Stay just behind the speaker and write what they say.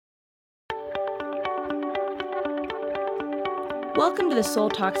Welcome to the Soul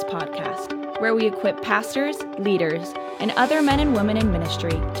Talks podcast, where we equip pastors, leaders, and other men and women in ministry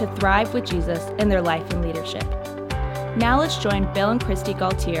to thrive with Jesus in their life and leadership. Now let's join Bill and Christy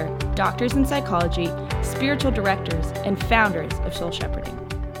Gaultier, doctors in psychology, spiritual directors, and founders of Soul Shepherding.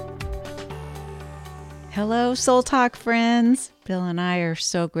 Hello, Soul Talk friends. Bill and I are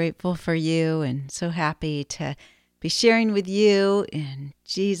so grateful for you and so happy to be sharing with you in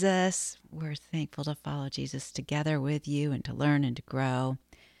Jesus. We're thankful to follow Jesus together with you and to learn and to grow.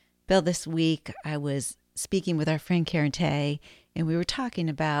 Bill, this week I was speaking with our friend Karen Tay, and we were talking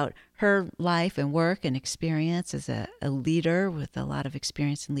about her life and work and experience as a leader with a lot of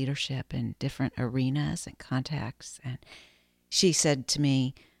experience in leadership in different arenas and contexts. And she said to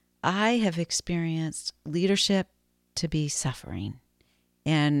me, I have experienced leadership to be suffering.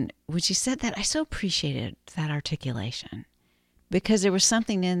 And when she said that, I so appreciated that articulation, because there was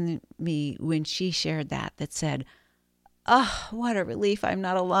something in me when she shared that said, oh, what a relief I'm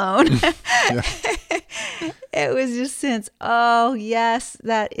not alone. It was just sense, oh, yes,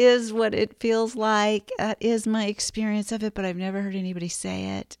 that is what it feels like. That is my experience of it, but I've never heard anybody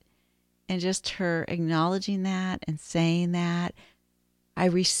say it. And just her acknowledging that and saying that, I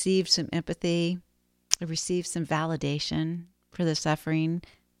received some empathy. I received some validation for the suffering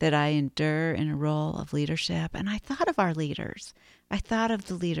that I endure in a role of leadership. And I thought of our leaders. I thought of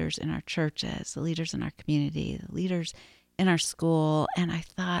the leaders in our churches, the leaders in our community, the leaders in our school. And I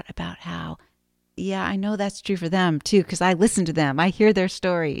thought about how, yeah, I know that's true for them too, because I listen to them. I hear their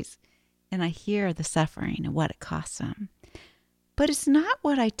stories and I hear the suffering and what it costs them. But it's not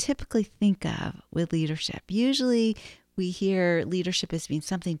what I typically think of with leadership. Usually we hear leadership as being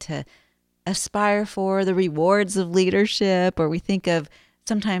something to aspire for, the rewards of leadership, or we think of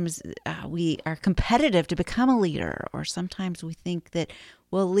sometimes we are competitive to become a leader, or sometimes we think that,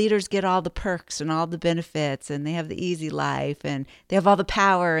 well, leaders get all the perks and all the benefits and they have the easy life and they have all the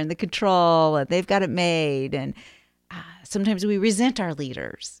power and the control and they've got it made. And sometimes we resent our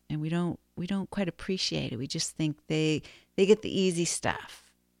leaders and we don't quite appreciate it. We just think they get the easy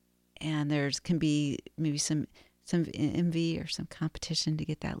stuff, and there's can be maybe some envy or some competition to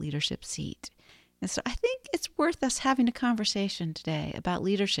get that leadership seat. And so I think it's worth us having a conversation today about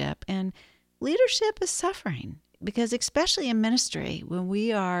leadership. And leadership is suffering, because especially in ministry, when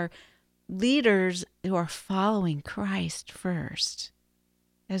we are leaders who are following Christ first,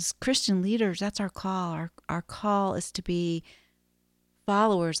 as Christian leaders, that's our call. Our call is to be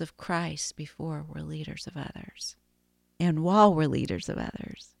followers of Christ before we're leaders of others and while we're leaders of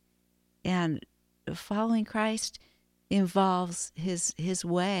others. And following Christ involves his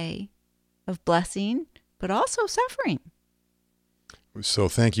way of blessing, but also suffering. So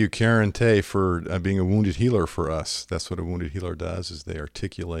thank you, Karen Tay, for being a wounded healer for us. That's what a wounded healer does, is they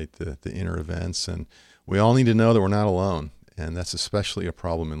articulate the inner events. And we all need to know that we're not alone. And that's especially a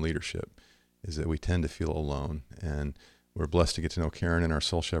problem in leadership, is that we tend to feel alone. And we're blessed to get to know Karen in our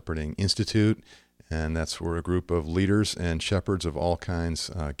Soul Shepherding Institute. And that's where a group of leaders and shepherds of all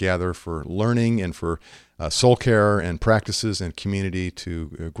kinds gather for learning and for soul care and practices and community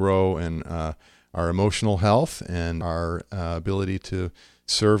to grow in our emotional health and our ability to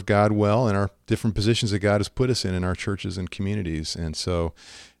serve God well in our different positions that God has put us in our churches and communities. And so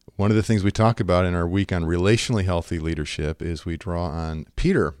one of the things we talk about in our week on relationally healthy leadership is we draw on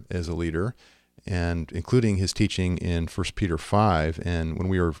Peter as a leader, and including his teaching in 1 Peter 5. And when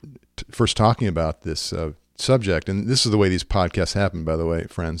we were first talking about this subject, and this is the way these podcasts happen, by the way,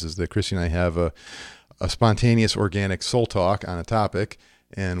 friends, is that Christy and I have a spontaneous, organic soul talk on a topic,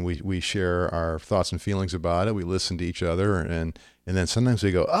 and we share our thoughts and feelings about it. We listen to each other, and then sometimes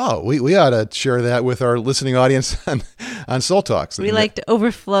we go, oh, we ought to share that with our listening audience on Soul Talks. We like to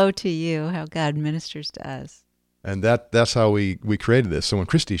overflow to you how God ministers to us. And that's how we created this. So when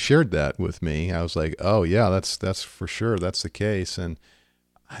Christy shared that with me, I was like, oh yeah, that's for sure. That's the case. And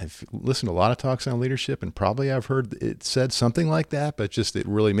I've listened to a lot of talks on leadership, and probably I've heard it said something like that, but just it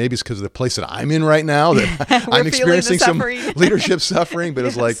really, maybe it's because of the place that I'm in right now that I'm experiencing some leadership suffering, but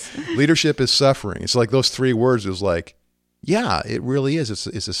yes. It's like leadership is suffering. It's like those three words is like, yeah, it really is.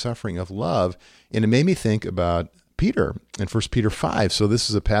 It's a suffering of love. And it made me think about Peter in 1 Peter 5. So this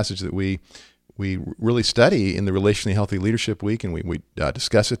is a passage that we really study in the Relationally Healthy Leadership Week, and we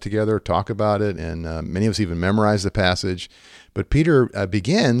discuss it together, talk about it, and many of us even memorize the passage. But Peter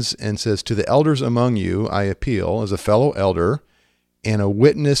begins and says, to the elders among you, I appeal as a fellow elder and a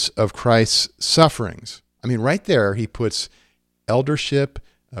witness of Christ's sufferings. I mean, right there, he puts eldership,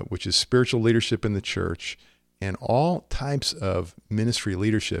 which is spiritual leadership in the church, and all types of ministry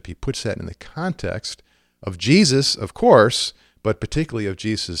leadership. He puts that in the context of Jesus, of course, but particularly of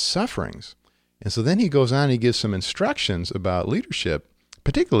Jesus' sufferings. And so then he goes on, he gives some instructions about leadership,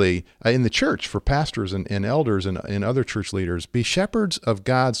 particularly in the church for pastors and elders and other church leaders. Be shepherds of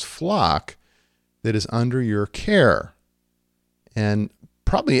God's flock that is under your care. And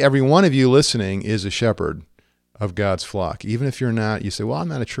probably every one of you listening is a shepherd of God's flock. Even if you're not, you say, well, I'm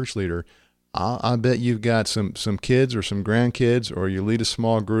not a church leader. I bet you've got some kids or some grandkids, or you lead a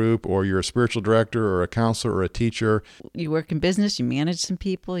small group, or you're a spiritual director or a counselor or a teacher. You work in business, you manage some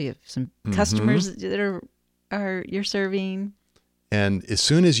people, you have some customers that are you're serving. And as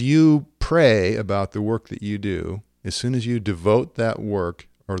soon as you pray about the work that you do, as soon as you devote that work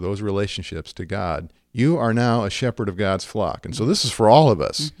or those relationships to God, you are now a shepherd of God's flock. And so this is for all of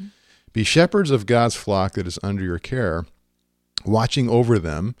us. Mm-hmm. Be shepherds of God's flock that is under your care, watching over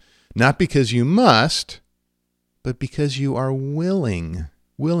them, not because you must, but because you are willing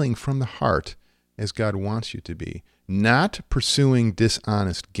from the heart, as God wants you to be. Not pursuing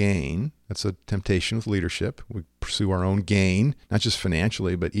dishonest gain. That's a temptation with leadership. We pursue our own gain, not just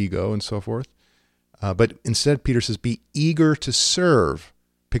financially, but ego and so forth. But instead, Peter says, be eager to serve,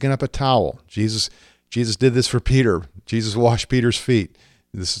 picking up a towel. Jesus did this for Peter. Jesus washed Peter's feet.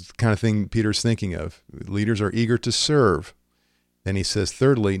 This is the kind of thing Peter's thinking of. Leaders are eager to serve. Then he says,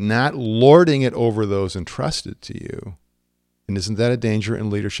 thirdly, not lording it over those entrusted to you. And isn't that a danger in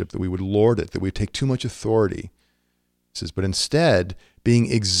leadership, that we would lord it, that we take too much authority? He says, but instead,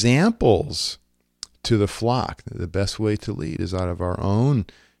 being examples to the flock. The best way to lead is out of our own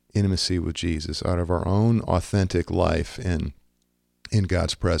intimacy with Jesus, out of our own authentic life in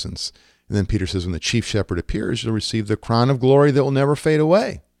God's presence. And then Peter says, when the chief shepherd appears, you'll receive the crown of glory that will never fade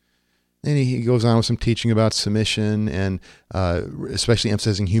away. Then he goes on with some teaching about submission and especially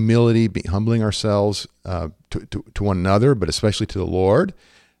emphasizing humility, humbling ourselves to one another, but especially to the Lord,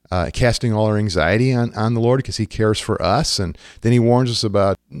 casting all our anxiety on the Lord because he cares for us. And then he warns us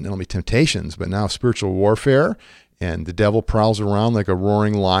about not only temptations, but now spiritual warfare. And the devil prowls around like a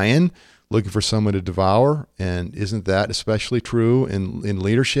roaring lion looking for someone to devour. And isn't that especially true in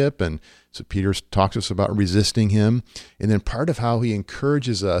leadership? And so Peter talks to us about resisting him. And then part of how he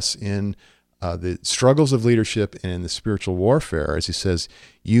encourages us in the struggles of leadership and in the spiritual warfare, as he says,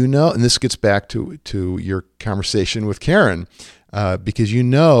 and this gets back to your conversation with Karen, because you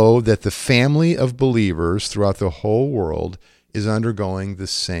know that the family of believers throughout the whole world is undergoing the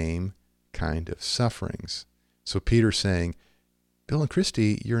same kind of sufferings. So Peter's saying, Bill and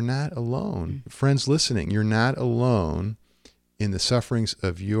Christy, you're not alone. Friends listening, you're not alone in the sufferings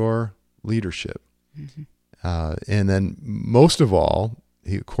of your leadership. Mm-hmm. And then most of all,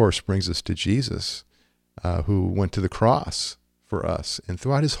 he, of course, brings us to Jesus, who went to the cross for us. And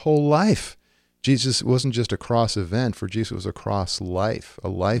throughout his whole life, Jesus wasn't just a cross event. For Jesus, it was a cross life, a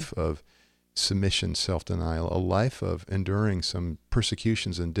life of submission, self-denial, a life of enduring some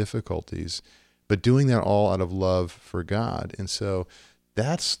persecutions and difficulties, but doing that all out of love for God. And so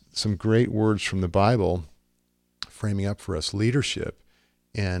that's some great words from the Bible framing up for us leadership.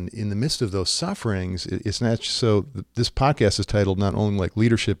 And in the midst of those sufferings, it's not so. This podcast is titled not only like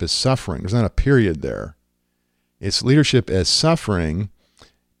leadership as suffering. There's not a period there. It's leadership as suffering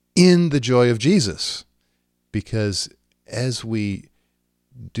in the joy of Jesus. Because as we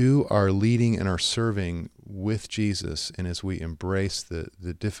do our leading and our serving with Jesus, and as we embrace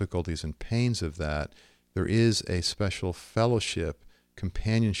the difficulties and pains of that, there is a special fellowship,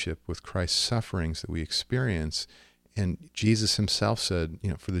 companionship with Christ's sufferings that we experience. And Jesus himself said,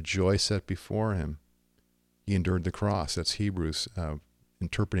 for the joy set before him, he endured the cross. That's Hebrews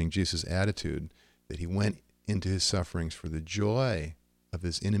interpreting Jesus' attitude, that he went into his sufferings for the joy of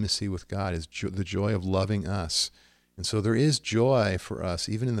his intimacy with God, the joy of loving us. And so there is joy for us,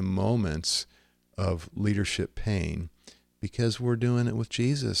 even in the moments of leadership pain, because we're doing it with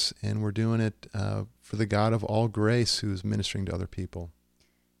Jesus, and we're doing it for the God of all grace who's ministering to other people.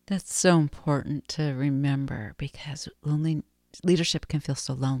 That's so important to remember, because leadership can feel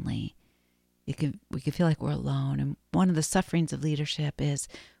so lonely. We can feel like we're alone. And one of the sufferings of leadership is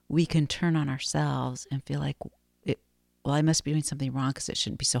we can turn on ourselves and feel like, I must be doing something wrong because it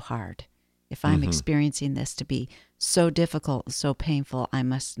shouldn't be so hard. If I'm experiencing this to be so difficult, so painful, I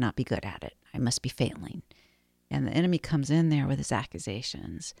must not be good at it. I must be failing. And the enemy comes in there with his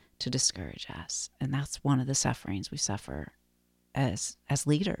accusations to discourage us. And that's one of the sufferings we suffer as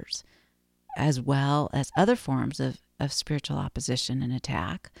leaders, as well as other forms of spiritual opposition and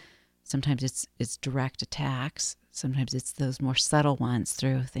attack. Sometimes it's direct attacks. Sometimes it's those more subtle ones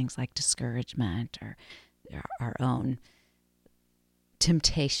through things like discouragement or our own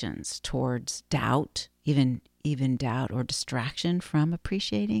temptations towards doubt, even doubt or distraction from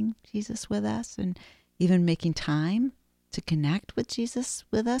appreciating Jesus with us, and even making time to connect with Jesus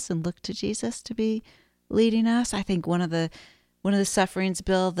with us and look to Jesus to be leading us. I think one of the sufferings,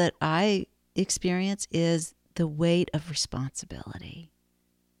 Bill, that I experience is the weight of responsibility.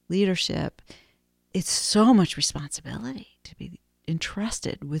 Leadership, it's so much responsibility to be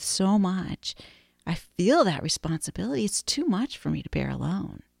entrusted with so much. I feel that responsibility. It's too much for me to bear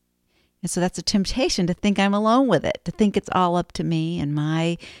alone. And so that's a temptation to think I'm alone with it, to think it's all up to me and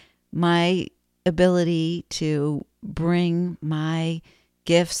my ability to bring my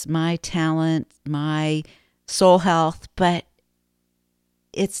gifts, my talent, my soul health, but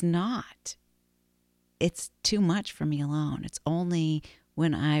it's not. It's too much for me alone. It's only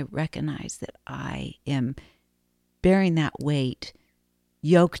when I recognize that I am bearing that weight,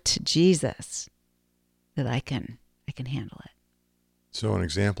 yoked to Jesus, that I can handle it. So an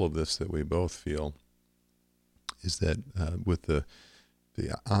example of this that we both feel is that with the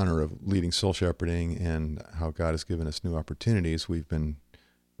honor of leading soul shepherding and how God has given us new opportunities, we've been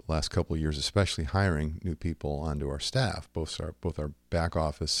the last couple of years especially hiring new people onto our staff, both our back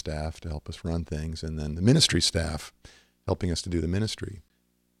office staff to help us run things, and then the ministry staff helping us to do the ministry.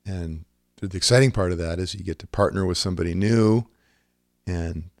 And the exciting part of that is you get to partner with somebody new,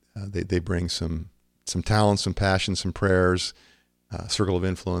 and they bring some talent, some passion, some prayers, circle of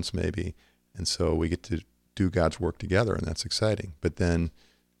influence maybe, and so we get to do God's work together, and that's exciting. But then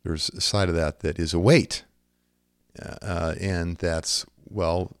there's a side of that is a weight, and that's,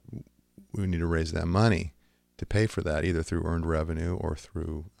 well, we need to raise that money to pay for that, either through earned revenue or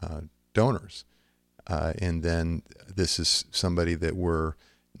through donors. And then this is somebody that we're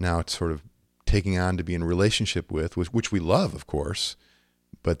now sort of taking on to be in a relationship with, which we love, of course.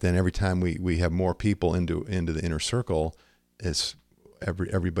 But then every time we have more people into the inner circle, it's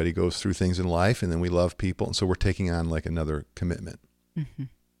everybody goes through things in life, and then we love people, and so we're taking on like another commitment. Mm-hmm.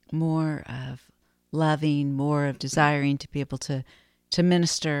 More of loving, more of desiring to be able to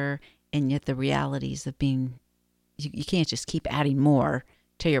minister, and yet the realities of being, you can't just keep adding more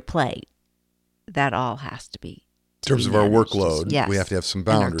to your plate. That all has to be. In terms of our workload, yes, we have to have some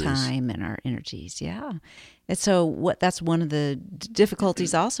boundaries. And our time and our energies, yeah. And so that's one of the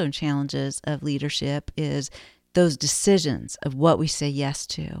difficulties also and challenges of leadership is those decisions of what we say yes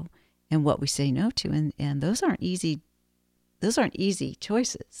to and what we say no to. And those aren't easy. Those aren't easy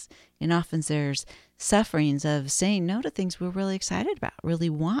choices. And often there's sufferings of saying no to things we're really excited about, really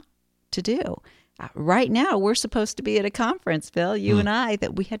want to do. Right now, we're supposed to be at a conference, Bill, you and I,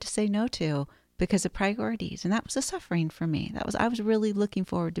 that we had to say no to because of priorities. And that was a suffering for me. I was really looking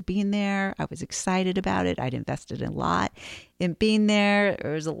forward to being there. I was excited about it. I'd invested a lot in being there.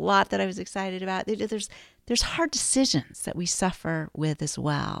 There was a lot that I was excited about. There's hard decisions that we suffer with as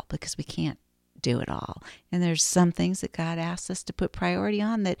well because we can't do it all. And there's some things that God asks us to put priority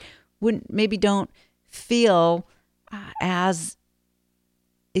on that maybe don't feel as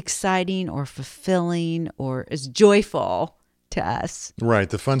exciting or fulfilling or as joyful to us. Right.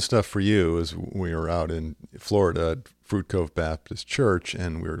 The fun stuff for you is we were out in Florida at Fruit Cove Baptist Church,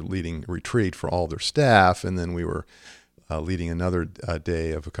 and we were leading a retreat for all their staff, and then we were leading another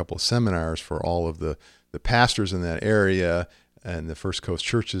day of a couple of seminars for all of the pastors in that area and the First Coast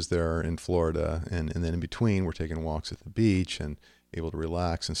churches there in Florida, and then in between we're taking walks at the beach and able to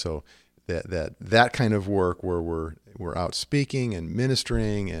relax. And so that kind of work where we're out speaking and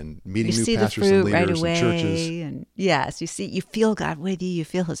ministering and meeting new pastors and leaders and churches. And yes, you feel God with you. You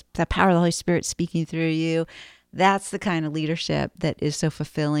feel the power of the Holy Spirit speaking through you. That's the kind of leadership that is so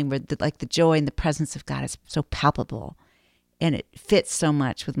fulfilling, where the joy and the presence of God is so palpable, and it fits so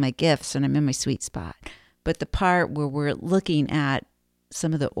much with my gifts, and I'm in my sweet spot. But the part where we're looking at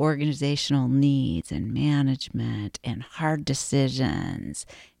some of the organizational needs and management and hard decisions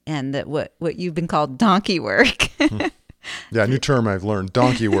and that what you've been called donkey work. Yeah, new term I've learned,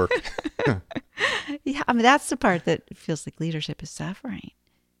 donkey work. Yeah, I mean, that's the part that feels like leadership is suffering.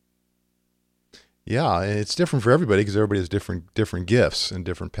 Yeah, it's different for everybody because everybody has different gifts and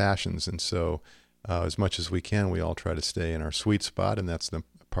different passions. And so as much as we can, we all try to stay in our sweet spot, and that's the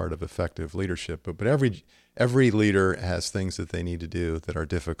part of effective leadership. But every leader has things that they need to do that are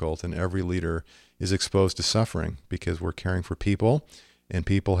difficult, and every leader is exposed to suffering because we're caring for people, and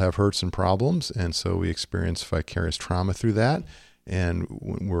people have hurts and problems, and so we experience vicarious trauma through that. And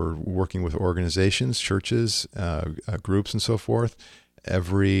when we're working with organizations, churches, groups, and so forth,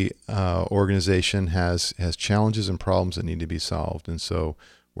 every organization has challenges and problems that need to be solved, and so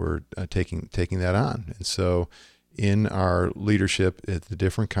we're taking that on. And so in our leadership, these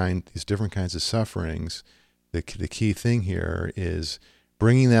different kinds of sufferings, the key thing here is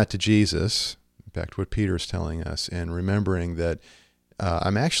bringing that to Jesus, back to what Peter's telling us, and remembering that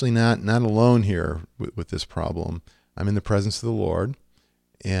I'm actually not alone here with this problem. I'm in the presence of the Lord,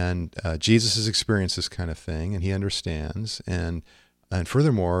 and Jesus has experienced this kind of thing, and he understands. And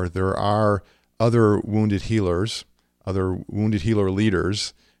furthermore, there are other wounded healers, other wounded healer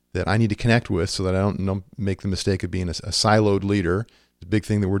leaders that I need to connect with so that I don't make the mistake of being a siloed leader. The big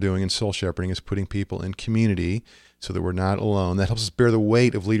thing that we're doing in Soul Shepherding is putting people in community so that we're not alone. That helps us bear the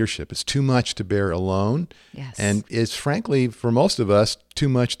weight of leadership. It's too much to bear alone. Yes. And it's frankly, for most of us, too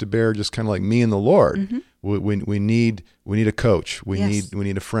much to bear just kind of like me and the Lord. Mm-hmm. We need a coach. We Yes.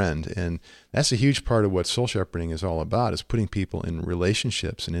 need a friend. And that's a huge part of what Soul Shepherding is all about, is putting people in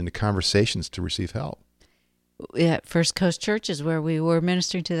relationships and into conversations to receive help. At First Coast Church is where we were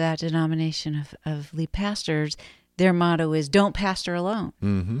ministering to that denomination of lead pastors. Their motto is, don't pastor alone.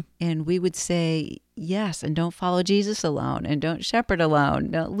 Mm-hmm. And we would say, yes, and don't follow Jesus alone, and don't shepherd alone,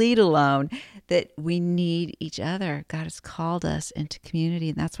 don't lead alone, that we need each other. God has called us into community,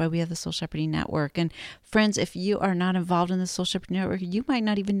 and that's why we have the Soul Shepherding Network. And friends, if you are not involved in the Soul Shepherding Network, you might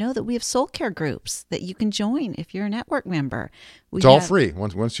not even know that we have soul care groups that you can join if you're a network member. It's all free.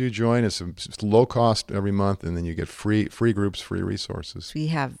 Once you join, it's low cost every month, and then you get free groups, free resources. We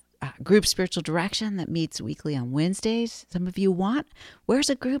have group spiritual direction that meets weekly on Wednesdays. Some of you want. Where's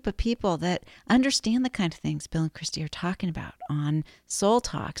a group of people that understand the kind of things Bill and Christy are talking about on Soul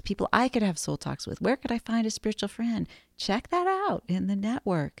Talks? People I could have Soul Talks with. Where could I find a spiritual friend? Check that out in the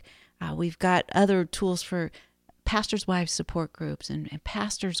network. We've got other tools for pastors' wives support groups and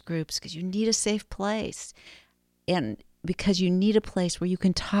pastors' groups, because you need a safe place. And because you need a place where you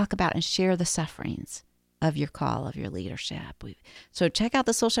can talk about and share the sufferings of your call, of your leadership. So check out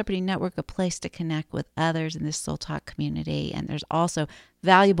the Soul Shepherding Network, a place to connect with others in this Soul Talk community. And there's also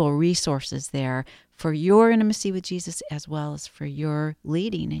valuable resources there for your intimacy with Jesus, as well as for your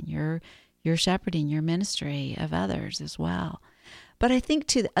leading and your shepherding, your ministry of others as well. But I think,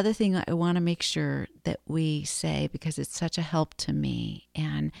 too, the other thing I want to make sure that we say, because it's such a help to me,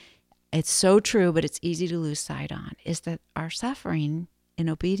 and it's so true, but it's easy to lose sight on, is that our suffering in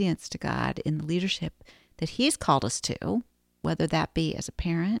obedience to God in the leadership that he's called us to, whether that be as a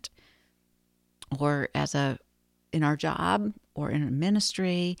parent or in our job or in a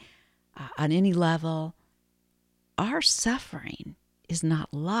ministry, on any level, our suffering is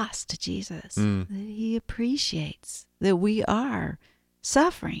not lost to Jesus. That he appreciates that we are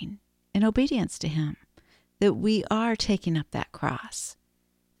suffering in obedience to him, that we are taking up that cross,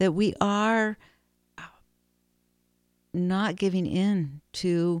 that we are not giving in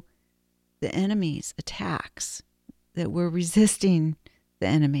to the enemy's attacks, that we're resisting the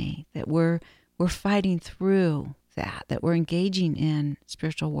enemy, that we're fighting through that we're engaging in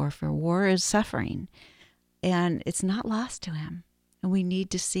spiritual warfare. War is suffering, and it's not lost to him. And we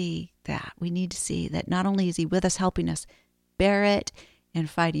need to see that. We need to see that not only is he with us, helping us bear it and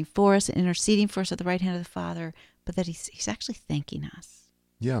fighting for us and interceding for us at the right hand of the Father, but that he's actually thanking us.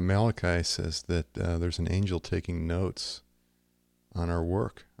 Yeah, Malachi says that there's an angel taking notes on our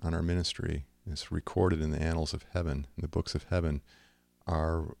work, on our ministry. It's recorded in the annals of heaven, in the books of heaven.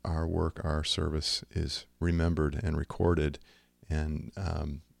 Our work, our service is remembered and recorded and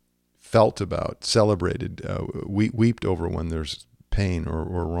felt about, celebrated, wept over when there's pain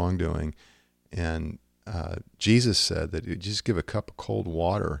or wrongdoing. And Jesus said that you just give a cup of cold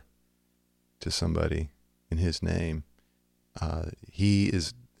water to somebody in his name.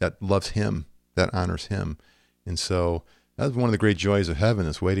 That loves him, that honors him. And so that's one of the great joys of heaven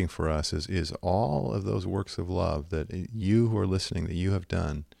is waiting for us, is all of those works of love that you who are listening, that you have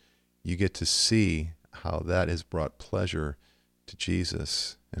done. You get to see how that has brought pleasure to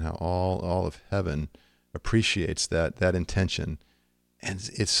Jesus, and how all of heaven appreciates that intention.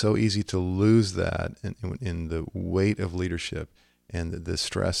 And it's so easy to lose that in the weight of leadership and the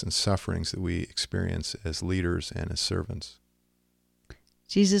stress and sufferings that we experience as leaders and as servants.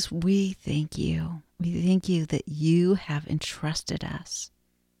 Jesus, we thank you. We thank you that you have entrusted us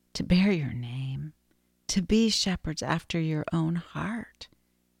to bear your name, to be shepherds after your own heart.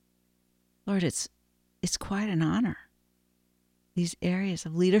 Lord, it's quite an honor, these areas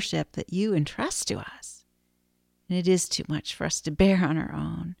of leadership that you entrust to us. And it is too much for us to bear on our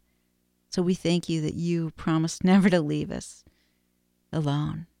own. So we thank you that you promised never to leave us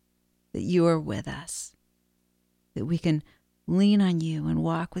alone, that you are with us, that we can lean on you and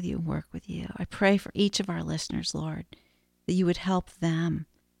walk with you and work with you. I pray for each of our listeners, Lord, that you would help them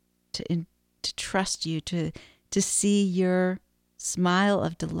to trust you, to see your smile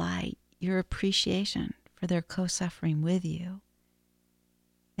of delight, your appreciation for their co-suffering with you,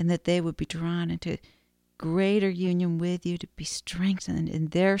 and that they would be drawn into greater union with you, to be strengthened in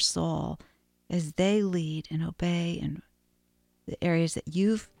their soul as they lead and obey in the areas that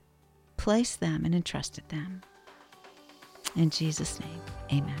you've placed them and entrusted them. In Jesus' name,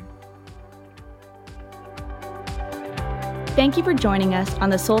 amen. Thank you for joining us on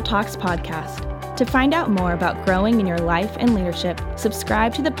the Soul Talks podcast. To find out more about growing in your life and leadership,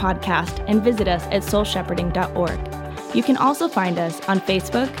 subscribe to the podcast and visit us at soulshepherding.org. You can also find us on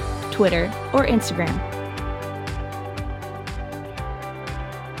Facebook, Twitter, or Instagram.